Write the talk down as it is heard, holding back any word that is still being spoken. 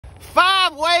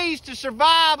5 ways to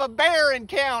survive a bear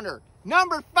encounter.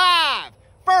 Number 5,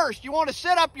 first, you want to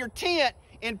set up your tent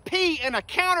and pee in a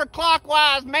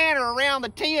counterclockwise manner around the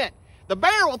tent. The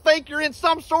bear will think you're in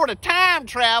some sort of time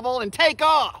travel and take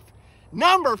off.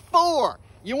 Number 4,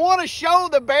 you want to show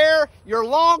the bear your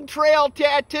long trail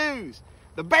tattoos.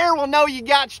 The bear will know you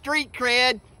got street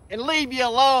cred and leave you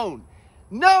alone.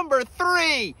 Number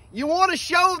 3, you want to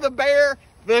show the bear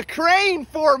the crane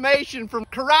formation from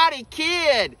Karate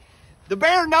Kid. The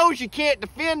bear knows you can't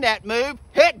defend that move.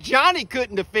 Heck, Johnny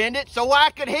couldn't defend it, so why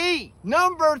could he?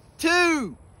 Number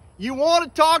 2, you want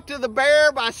to talk to the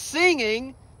bear by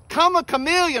singing Come a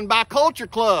Chameleon by Culture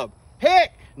Club.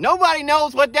 Heck, nobody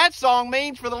knows what that song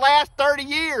means for the last 30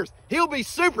 years. He'll be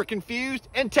super confused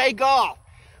and take off.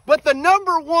 But the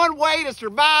number 1 way to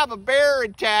survive a bear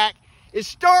attack is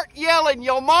start yelling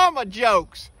yo mama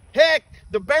jokes. Heck,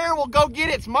 the bear will go get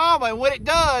its mama, and when it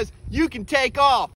does, you can take off.